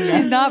want to bring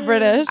She's not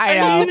British. I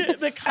know.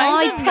 The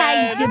kind of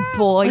men- a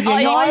boy, and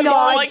I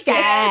liked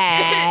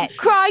it.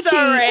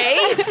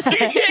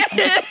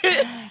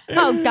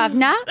 Oh,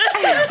 governor.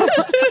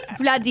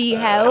 Bloody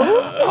hell.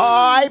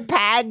 I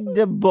pegged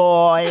a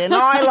boy and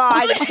I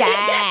liked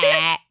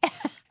it.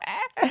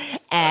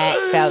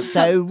 It felt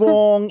so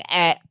wrong,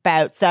 it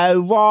felt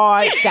so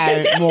right.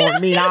 Don't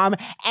want me, I'm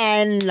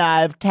in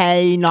love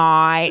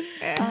tonight.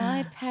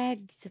 I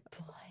pegged a boy.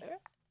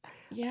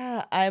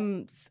 Yeah, I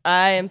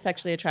am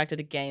sexually attracted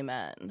to gay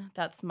men.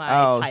 That's my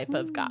Oh, type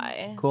of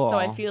guy. cool. So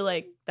I feel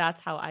like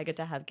that's how I get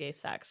to have gay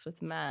sex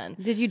with men.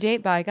 Did you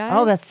date bi guys?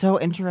 Oh, that's so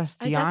I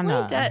interesting.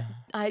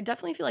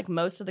 definitely feel like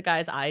most of the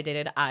guys I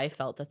dated, I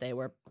felt that they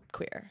were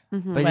queer.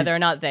 Mhm. But Whether or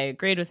not they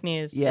agreed with me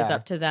is Yeah.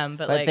 up to them.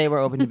 But, But like, they were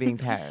open to being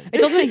pegged.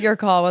 It's ultimately your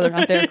call whether or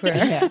not they're queer.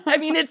 Yeah. I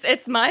mean,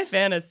 it's my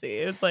fantasy.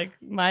 It's like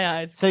my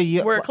eyes So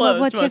you, were closed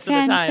What's your most of the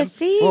time.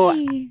 fantasy?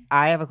 Well,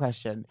 I have a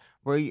question.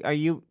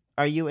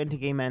 Are you into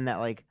gay men that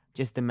like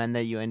just the men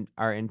that you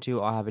are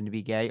into all happen to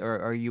be gay, or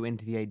are you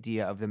into the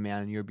idea of the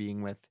man you're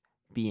being with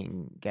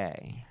being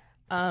gay?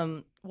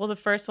 Well, the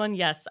first one,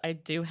 yes, I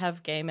do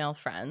have gay male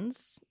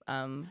friends.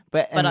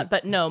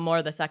 But No,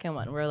 more the second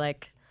one. Where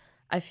like,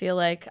 I feel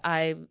like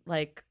I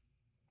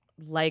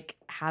like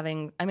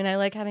having. I mean, I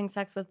like having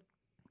sex with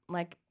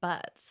like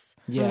butts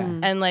yeah. Mm.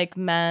 and like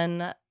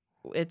men.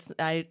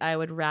 I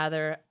would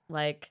rather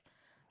like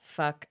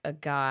fuck a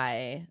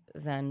guy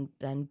than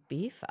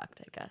be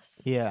fucked, I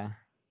guess. Yeah.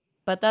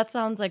 But that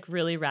sounds like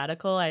really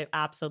radical. I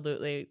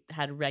absolutely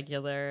had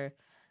regular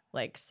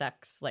like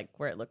sex, like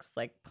where it looks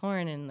like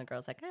porn and the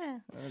girl's like, eh.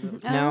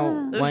 Now,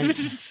 Ah. when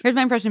Here's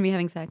my impression of me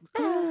having sex.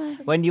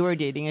 when you were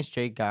dating a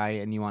straight guy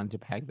and you wanted to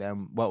peg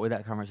them, what would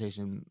that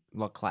conversation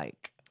look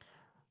like?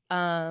 It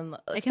can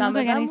Some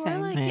look of like them anything.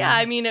 were like, Yeah. yeah,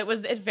 I mean, it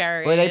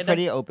varied. Were they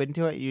pretty open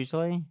to it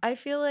usually? I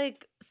feel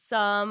like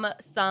some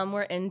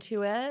were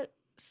into it,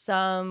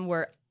 some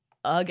were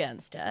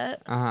against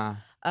it. Uh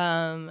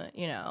huh.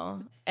 You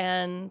know,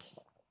 and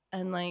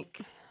like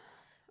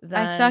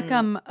I stuck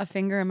then- a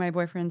finger in my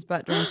boyfriend's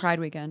butt during Pride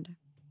weekend.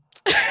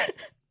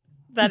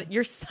 that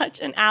you're such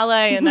an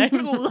ally, and I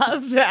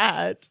love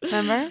that.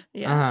 Remember?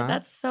 Yeah, Uh-huh.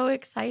 that's so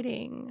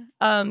exciting.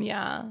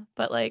 Yeah,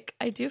 but like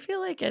I do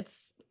feel like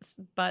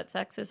butt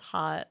sex is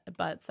hot.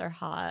 Butts are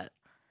hot.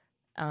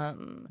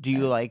 Do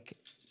you like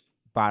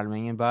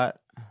bottoming in butt?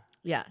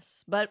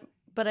 Yes, but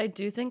I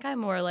do think I'm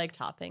more like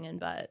topping in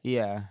butt.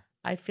 Yeah.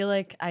 I feel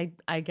like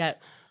I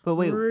get But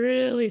wait.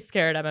 really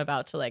scared I'm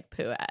about to like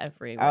poo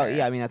everywhere. Oh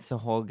yeah. I mean that's the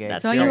whole gay.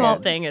 That's Don't the you whole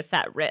all- thing. It's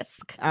that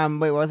risk. Wait.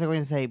 What was I going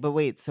to say? But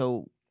wait.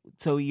 So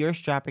you're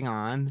strapping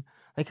on.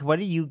 Like, what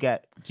do you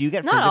get? Do you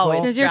get Not physical?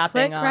 always. Does your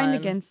strapping clit grind on.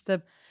 against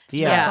the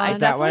Yeah, I is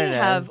that what definitely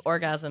it have is?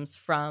 orgasms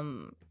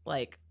from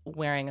like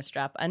wearing a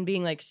strap and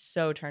being like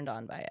so turned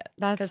on by it.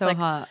 That's 'Cause, so like,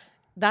 hot.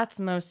 That's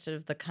most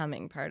of the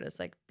coming part is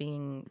like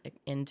being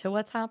into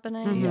what's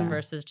happening Mhm. Yeah.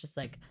 versus just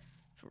like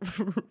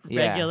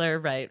Yeah.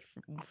 regular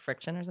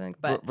friction or something.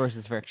 But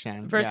versus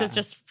friction. versus yeah.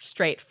 just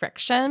straight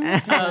friction.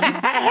 With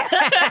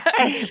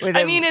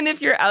I a- mean, and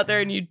if you're out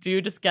there and you do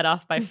just get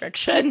off by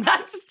friction,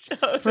 that's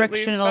totally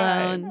Friction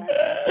fine. alone.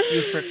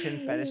 you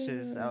friction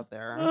fetishes out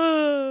there. I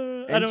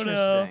don't know.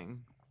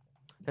 Interesting.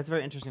 That's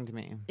very interesting to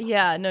me.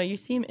 Yeah, no, you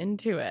seem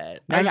into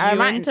it. No, Are no, I'm you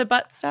not- into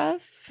butt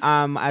stuff?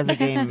 As a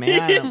gay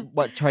man,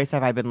 what choice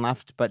have I been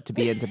left but to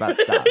be into butt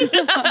stuff?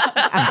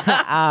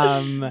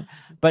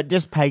 But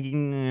just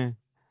pegging,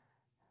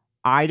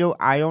 I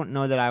don't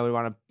know that I would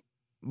want to.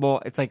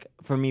 Well, it's like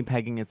for me,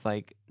 pegging. It's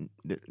like,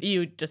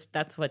 You just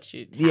that's what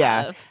you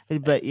Yeah,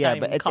 have. but It's yeah, not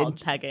but even it's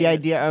called pegging. the it's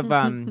idea just-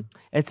 of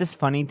it's just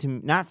funny to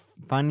me. Not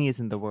funny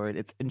isn't the word.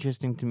 It's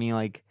interesting to me.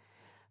 Like,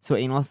 so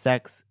anal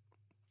sex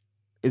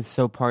is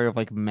so part of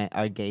like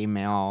a gay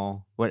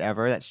male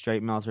whatever that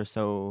straight males are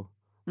so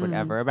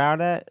whatever about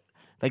it.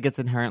 Like it's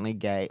inherently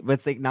gay, but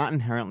it's like not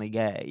inherently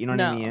gay. You know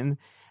what I No. mean?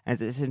 And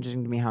it's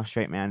interesting to me how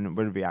straight men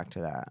would react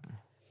to that.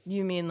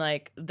 You mean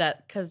like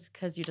that because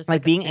you just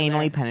Like being assume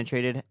anally they're-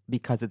 penetrated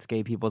because it's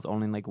gay people's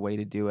only like way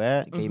to do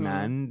it, gay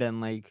men,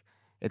 then like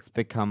it's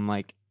become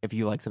like if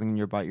you like something in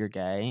your butt, you're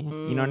gay.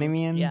 You know what I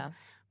mean? Yeah.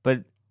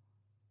 But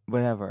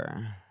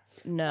whatever.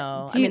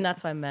 No, Do I you- mean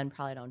that's why men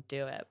probably don't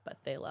do it, but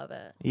they love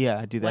it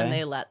Yeah, do when they?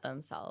 they let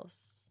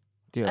themselves.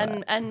 do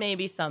it. And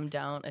maybe some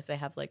don't if they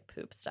have like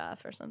poop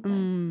stuff or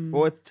something,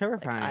 Well, it's like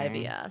terrifying.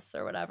 IBS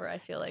or whatever. I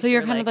feel like So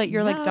you're kind of like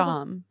you're like "No."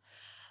 Dom.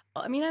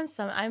 I mean, I'm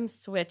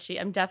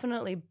switchy. I'm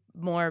definitely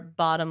more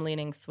bottom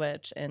leaning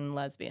switch in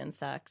lesbian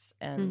sex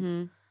and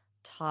Mhm.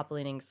 top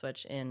leaning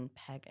switch in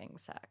pegging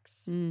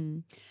sex.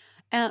 Mm.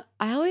 And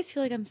I always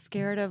feel like I'm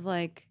scared of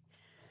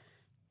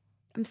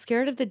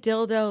the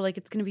dildo. Like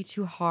it's gonna be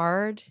too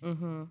hard.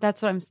 Mm-hmm.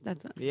 That's what I'm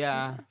scared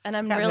Yeah. of. And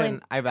I'm Catherine, really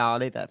I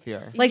validate that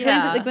fear. Like,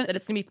 sometimes, yeah, like, when- that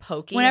it's gonna be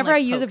pokey. Whenever and, I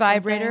like, use a poke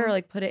vibrator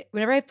or something.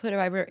 whenever I put a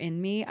vibrator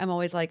in me, I'm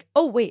always like,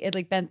 oh wait, it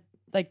like bent.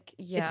 Like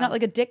Yeah. it's not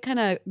like a dick kind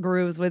of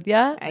grooves with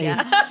ya.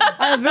 yeah,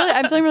 I'm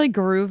feeling really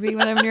groovy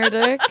when I'm near a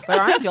dick. But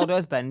aren't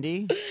dildos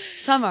bendy?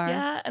 Some are.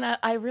 yeah, and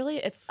I really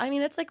it's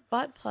like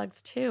butt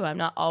plugs too. I'm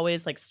not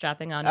always like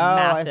strapping on a Oh,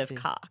 I massive see.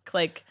 cock,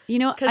 like You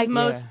know, because I,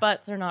 most Yeah.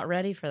 butts are not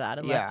ready for that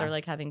unless Yeah. they're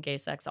like having gay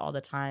sex all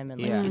the time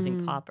and like Yeah.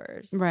 using Mhm.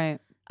 poppers. right.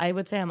 I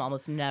would say I'm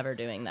almost never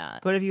doing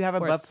that. But if you have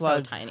a where butt it's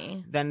plug, so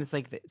tiny. then it's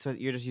like so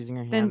you're just using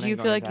your hand. Then do you and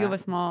feel going like you have a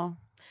that. small?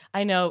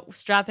 I know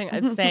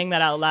I'm saying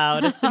that out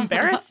loud. It's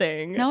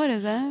embarrassing. No, it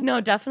isn't. No,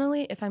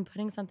 definitely. If I'm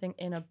putting something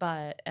in a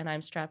butt and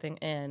I'm strapping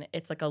in,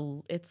 it's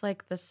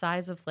like the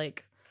size of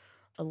like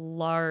a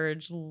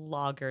large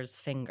logger's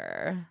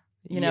finger.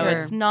 You know, Sure.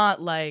 it's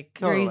not like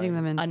You're Totally. easing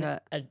them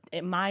into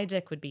it. my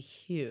dick would be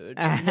huge.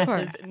 Of This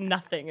course. is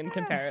nothing in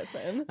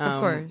comparison.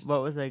 course.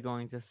 What was I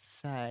going to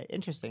say?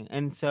 Interesting.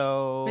 And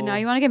so. But now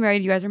you want to get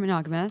married. You guys are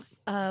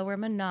monogamous. We're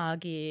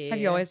monog. Have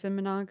you always been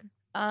monog?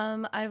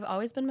 I've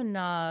always been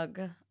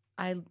monog.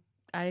 I'm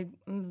a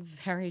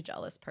very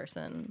jealous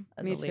person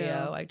as Me a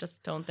Leo. too. I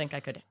just don't think I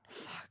could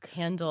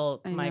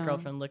handle I my know.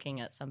 girlfriend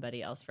looking at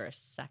somebody else for a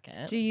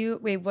second. Do you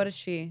wait? What is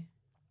she?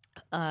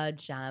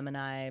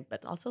 Gemini,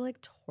 but also like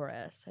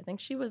Taurus.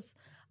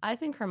 I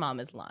think her mom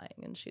is lying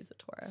and she's a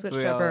Taurus. Switched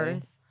Really? at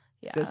birth.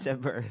 Yeah. Switched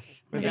at birth.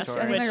 With Yeah, a I think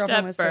Taurus. my switched girlfriend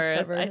at was switched at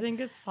birth. birth. I think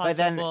it's But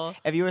then, possible.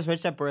 if you were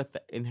switched at birth,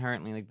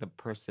 inherently, like the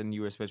person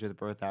you were switched with at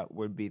birth, that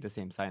would be the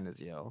same sign as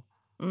you.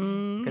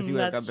 'cause you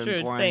would have That's been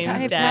true. born Same on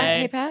Hey the day. Pat.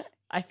 Hey Pat.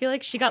 I feel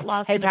like she got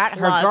lost Hey in Pat, a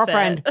her closet.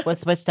 girlfriend was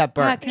switched at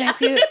birth. Pat, can I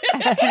see you?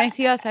 Can I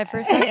see you outside for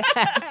a sec?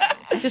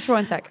 Just for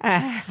 1 sec.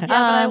 Yeah, but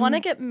I want to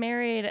Um, get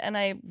married, and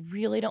I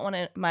really don't want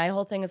to. My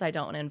whole thing is I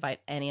don't want to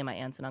invite any of my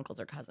aunts and uncles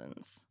or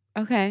cousins.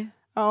 Okay.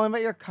 Oh, and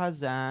about your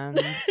cousins.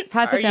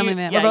 Pat's a Are family you-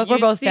 man. yeah, we're you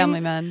both seem- family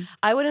men.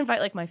 I would invite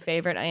like my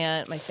favorite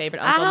aunt, my favorite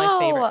uncle, my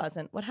favorite Ow!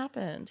 cousin. What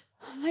happened?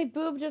 My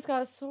boob just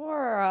got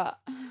sore.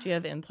 Do you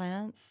have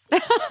implants?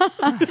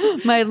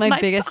 my My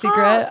biggest pop.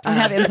 secret. I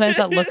have implants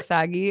that look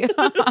saggy.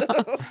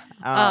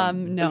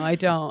 Um, No, I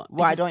don't.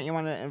 Why don't you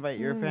want to invite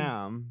your Mm.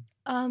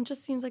 fam?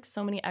 Just seems like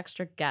so many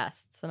extra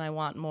guests, and I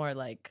want more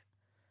like,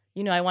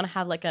 I want to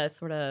have like a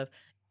sort of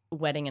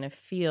wedding in a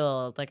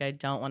field. Like I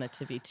don't want it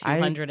to be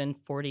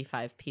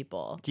 245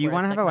 people. Do you where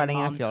want to it's, have a like, my wedding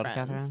in a mom's field, friends.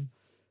 Catherine?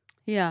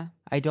 Yeah,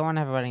 I don't want to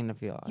have a wedding in a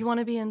field. You want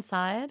to be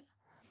inside?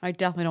 I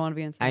definitely don't want to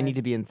be inside. I need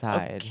to be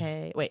inside.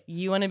 Okay. Wait,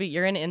 you want to be?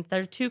 You're in.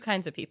 There are two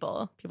kinds of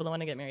people. People that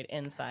want to get married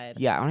inside.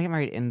 Yeah, I want to get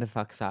married in the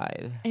fuck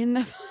side. in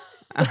the.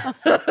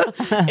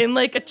 In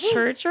like a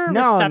church or a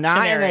No, reception not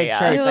in a area.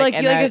 church. You like like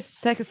in you like a- a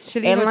sex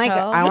shitty And like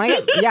hotel. I want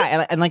to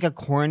get and like a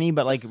corny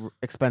but like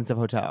expensive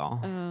hotel.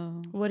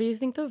 Oh. What do you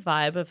think the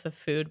vibe of the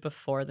food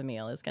before the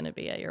meal is going to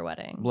be at your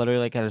wedding? Literally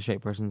like at a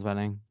straight person's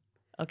wedding.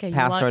 Okay, you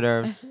Past want- hors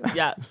d'oeuvres.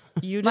 Yeah,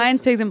 you just,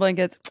 Mine's pigs and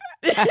blankets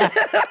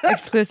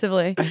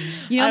exclusively.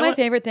 You know I my want-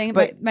 favorite thing,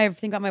 but- my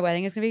thing about my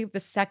wedding is gonna be the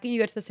second you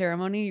get to the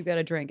ceremony, you get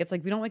a drink. It's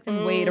like we don't make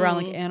them wait around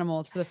like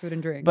animals for the food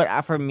and drink.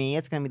 But for me,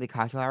 it's gonna be the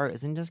cocktail hour.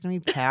 Isn't just gonna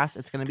be past.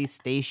 It's gonna be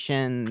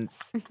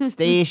stations,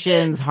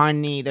 stations,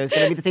 honey. There's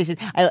gonna be the station.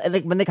 I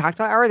like when the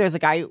cocktail hour. There's a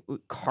guy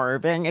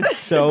carving. It's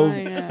so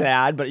I know.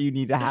 sad, but you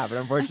need to have it,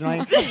 unfortunately.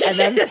 And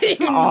then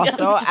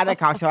also at a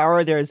cocktail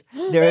hour, there's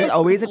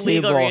always a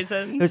Legal table.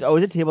 reasons. There's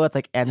always a table that's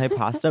like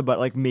antipasta, but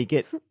like make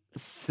it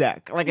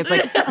sick. Like it's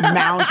like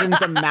mountains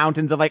and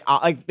mountains of like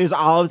there's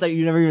olives that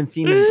you've never even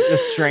seen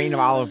this strain of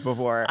olive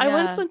before. I Yeah.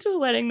 once went to a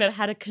wedding that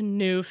had a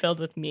canoe filled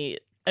with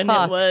meat, and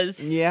Fuck. it was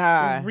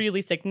Yeah.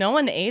 really sick. No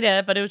one ate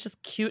it, but it was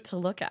just cute to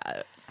look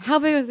at. How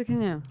big was the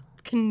canoe?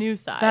 Canoe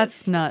size.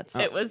 That's nuts.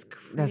 It was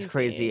crazy. That's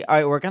crazy. All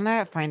right, we're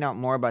gonna find out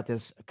more about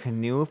this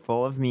canoe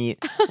full of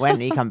meat when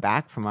we come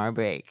back from our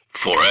break.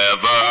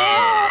 Forever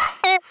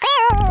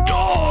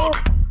Dog.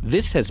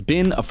 This has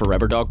been a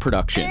Forever Dog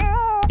production.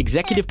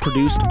 Executive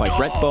produced by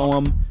Brett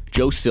Boehm,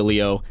 Joe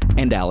Cilio,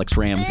 and Alex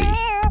Ramsey.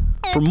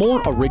 For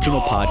more original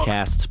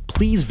podcasts,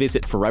 please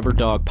visit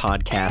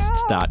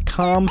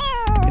foreverdogpodcasts.com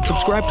and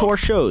subscribe to our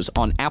shows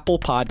on Apple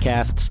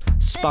Podcasts,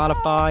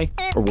 Spotify,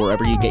 or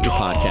wherever you get your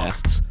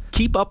podcasts.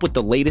 Keep up with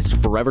the latest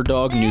Forever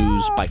Dog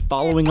news by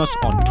following us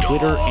on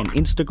Twitter and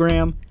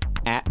Instagram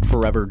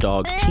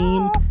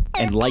 @ForeverDogTeam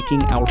and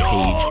liking our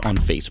page on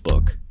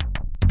Facebook.